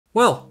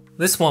Well,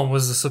 this one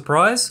was a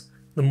surprise.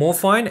 The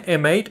Morefine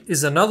M8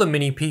 is another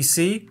mini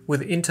PC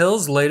with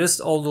Intel's latest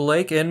Alder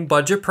Lake N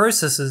budget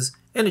processors,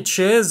 and it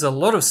shares a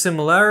lot of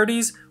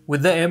similarities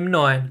with the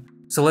M9.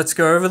 So let's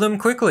go over them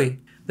quickly.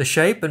 The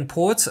shape and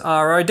ports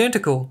are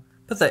identical,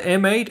 but the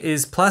M8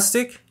 is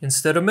plastic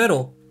instead of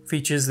metal,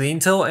 features the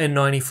Intel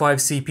N95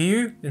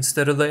 CPU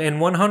instead of the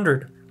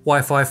N100,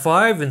 Wi-Fi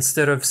 5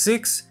 instead of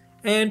 6,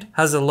 and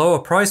has a lower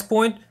price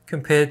point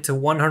compared to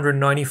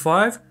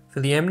 $195 for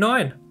the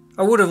M9.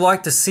 I would have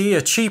liked to see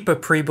a cheaper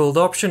pre-build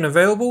option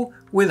available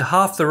with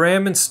half the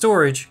RAM and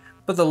storage,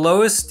 but the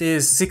lowest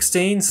is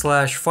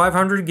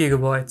 16/500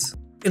 GB.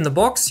 In the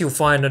box you'll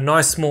find a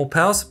nice small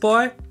power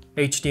supply,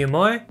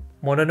 HDMI,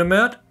 monitor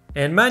mount,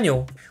 and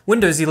manual.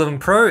 Windows 11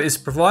 Pro is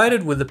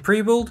provided with the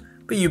pre-build,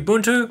 but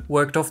Ubuntu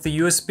worked off the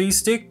USB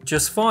stick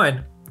just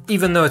fine.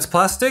 Even though it's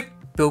plastic,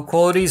 build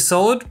quality is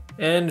solid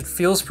and it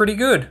feels pretty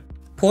good.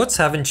 Ports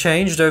haven't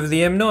changed over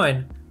the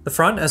M9. The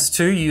front has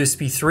two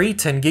USB 3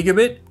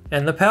 10GB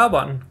and the power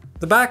button.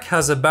 The back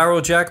has a barrel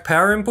jack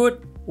power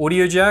input,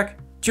 audio jack,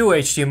 dual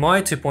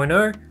HDMI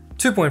 2.0,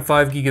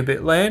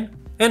 2.5GB LAN,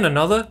 and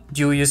another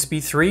dual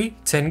USB 3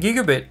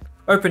 10GB.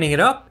 Opening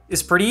it up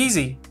is pretty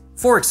easy.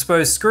 4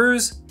 exposed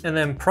screws, and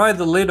then pry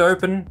the lid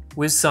open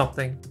with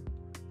something.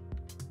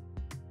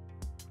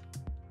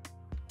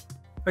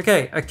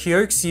 Okay, a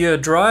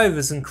Kioxia drive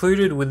is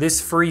included with this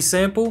free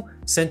sample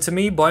sent to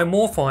me by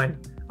Morefine.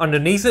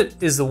 Underneath it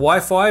is the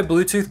Wi-Fi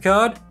Bluetooth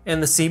card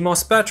and the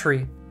CMOS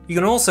battery. You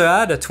can also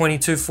add a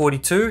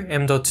 2242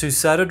 M.2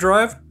 SATA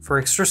drive for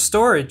extra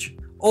storage.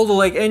 Alder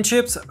Lake N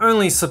chips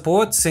only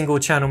support single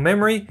channel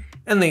memory,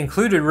 and the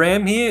included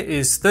RAM here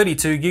is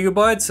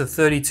 32GB of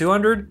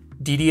 3200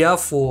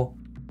 DDR4.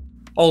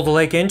 Alder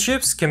Lake N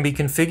chips can be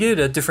configured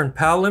at different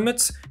power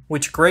limits,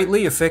 which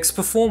greatly affects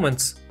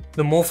performance.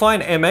 The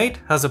Morefine M8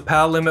 has a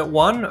power limit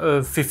 1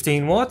 of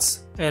 15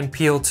 watts and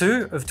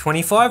PL2 of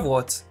 25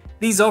 watts.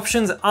 These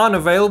options aren't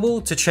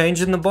available to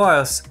change in the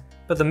BIOS,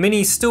 but the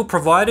Mini still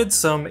provided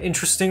some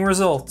interesting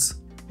results.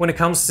 When it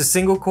comes to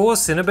single core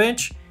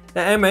Cinebench,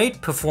 the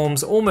M8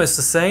 performs almost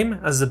the same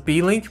as the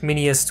Beelink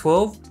Mini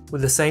S12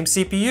 with the same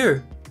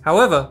CPU.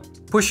 However,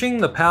 pushing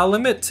the power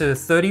limit to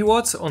 30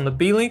 watts on the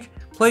Beelink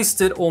placed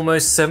it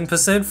almost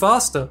 7%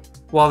 faster.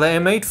 While the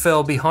M8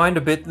 fell behind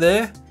a bit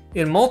there,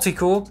 in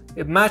multi-core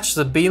it matched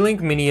the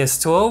Beelink Mini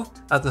S12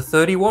 at the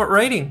 30 watt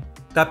rating.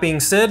 That being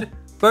said,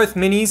 both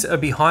Minis are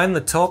behind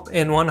the top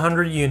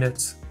N100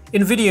 units.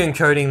 In video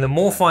encoding, the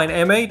Morefine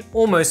M8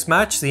 almost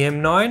matched the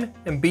M9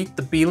 and beat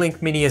the Beelink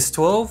Mini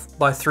S12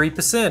 by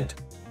 3%.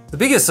 The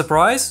biggest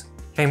surprise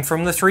came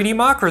from the 3D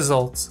Mark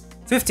results.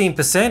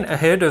 15%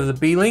 ahead of the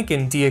Beelink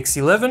in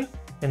DX11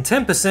 and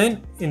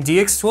 10% in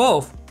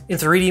DX12. In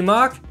 3D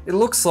Mark, it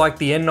looks like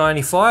the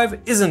N95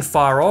 isn't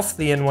far off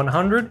the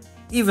N100,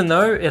 even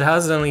though it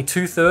has only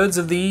 2/3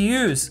 of the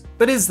EUs.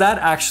 But is that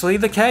actually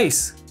the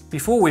case?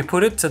 Before we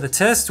put it to the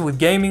test with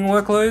gaming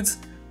workloads,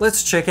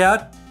 let's check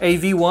out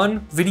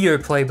AV1 video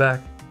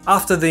playback.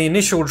 After the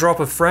initial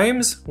drop of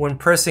frames when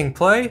pressing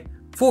play,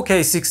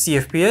 4K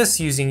 60fps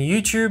using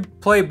YouTube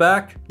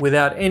playback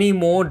without any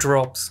more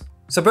drops.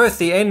 So both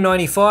the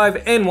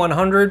N95 and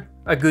 100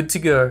 are good to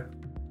go.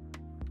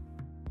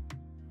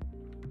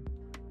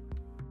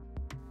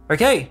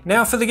 Okay,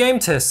 now for the game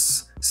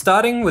tests,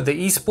 starting with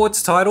the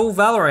esports title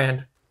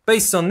Valorant.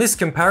 Based on this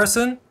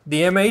comparison,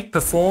 the M8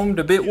 performed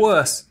a bit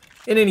worse.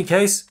 In any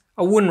case,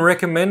 I wouldn't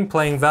recommend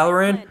playing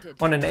Valorant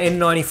on an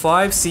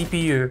N95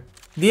 CPU.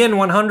 The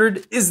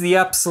N100 is the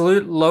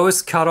absolute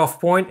lowest cutoff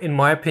point in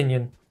my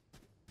opinion.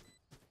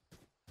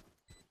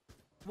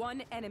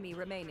 One enemy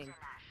remaining.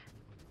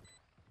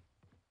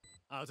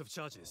 Out of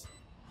charges.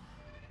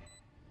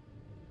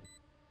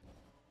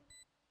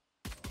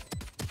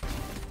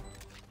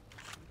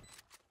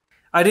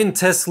 I didn't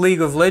test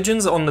League of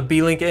Legends on the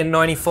Beelink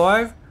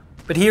N95,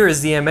 but here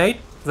is the M8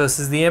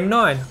 versus the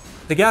M9.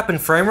 The gap in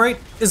frame rate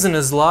isn't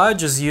as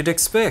large as you'd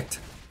expect,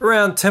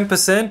 around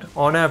 10%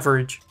 on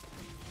average.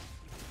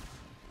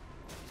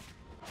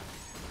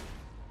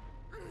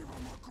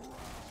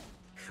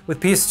 With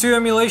PS2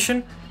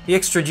 emulation, the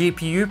extra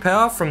GPU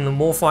power from the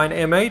Morefine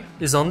M8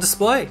 is on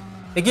display.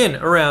 Again,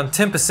 around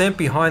 10%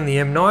 behind the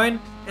M9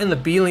 and the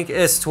Beelink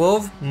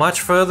S12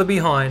 much further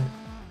behind.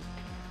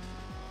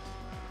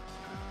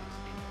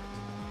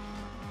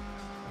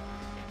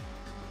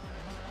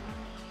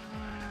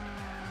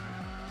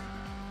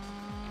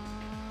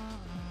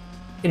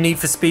 In Need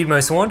for Speed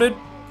Most Wanted,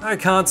 I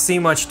can't see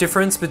much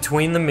difference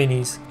between the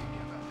minis.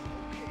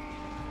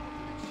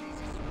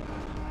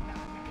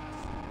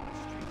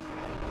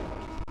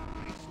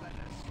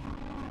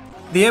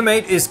 The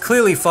M8 is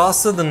clearly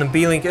faster than the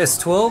Beelink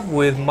S12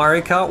 with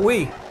Mario Kart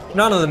Wii.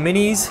 None of the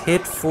minis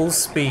hit full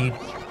speed.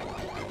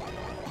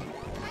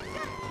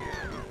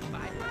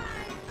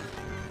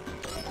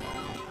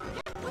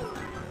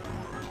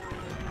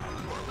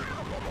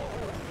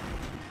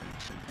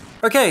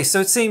 Okay, so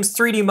it seems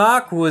 3D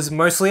Mark was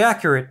mostly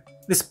accurate.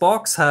 This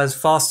box has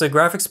faster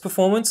graphics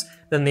performance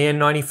than the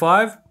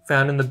N95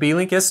 found in the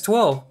Beelink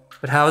S12.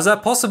 But how is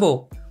that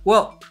possible?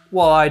 Well,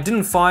 While I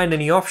didn't find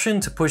any option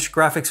to push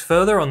graphics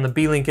further on the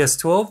Beelink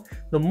S12,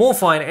 the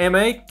Morefine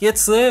M8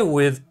 gets there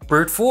with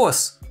brute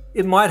force.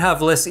 It might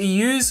have less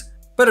EUs,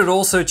 but it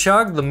also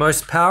chugged the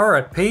most power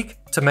at peak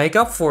to make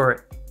up for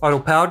it.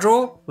 Idle power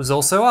draw was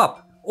also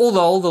up. All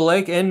the older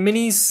Lake N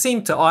minis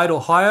seem to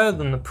idle higher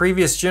than the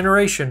previous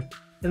generation,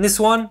 and this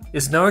one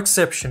is no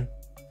exception.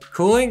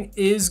 Cooling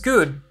is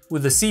good,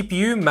 with the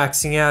CPU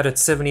maxing out at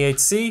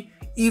 78C,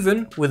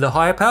 even with a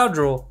higher power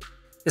draw.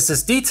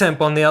 SSD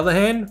temp on the other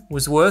hand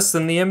was worse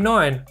than the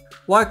M9,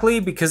 likely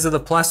because of the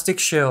plastic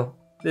shell.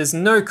 There's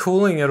no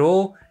cooling at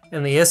all,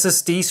 and the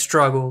SSD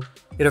struggled.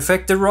 It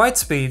affected write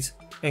speeds,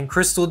 and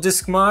Crystal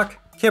Disk Mark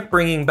kept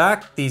bringing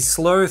back these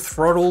slow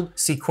throttled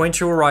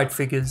sequential write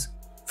figures.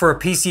 For a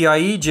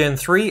PCIe Gen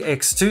 3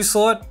 X2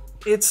 slot,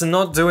 it's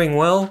not doing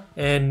well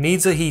and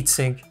needs a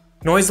heatsink.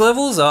 Noise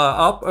levels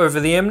are up over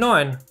the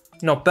M9.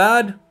 Not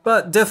bad,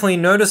 but definitely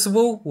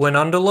noticeable when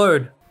under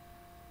load.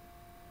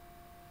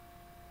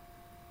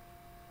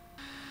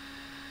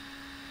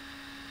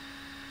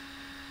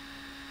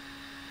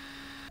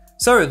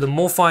 So the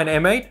Morefine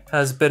M8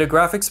 has better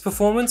graphics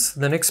performance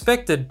than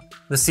expected.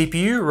 The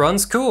CPU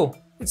runs cool.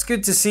 It's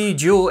good to see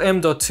dual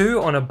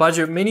M.2 on a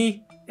budget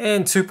mini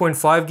and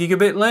 2.5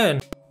 gigabit LAN.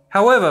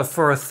 However,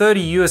 for a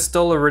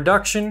 $30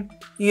 reduction,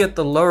 you get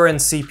the lower end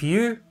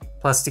CPU,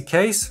 plastic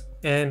case,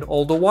 and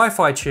older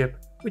Wi-Fi chip,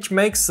 which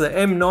makes the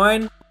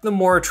M9 the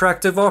more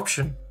attractive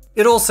option.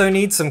 It also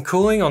needs some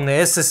cooling on the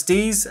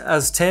SSDs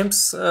as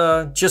temps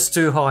are just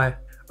too high.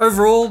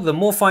 Overall, the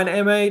Morefine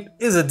M8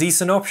 is a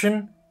decent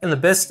option and the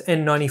best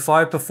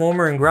N95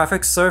 performer in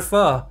graphics so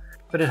far,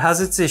 but it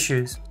has its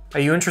issues. Are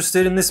you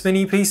interested in this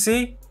mini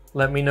PC?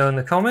 Let me know in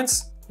the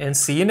comments, and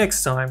see you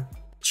next time.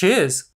 Cheers!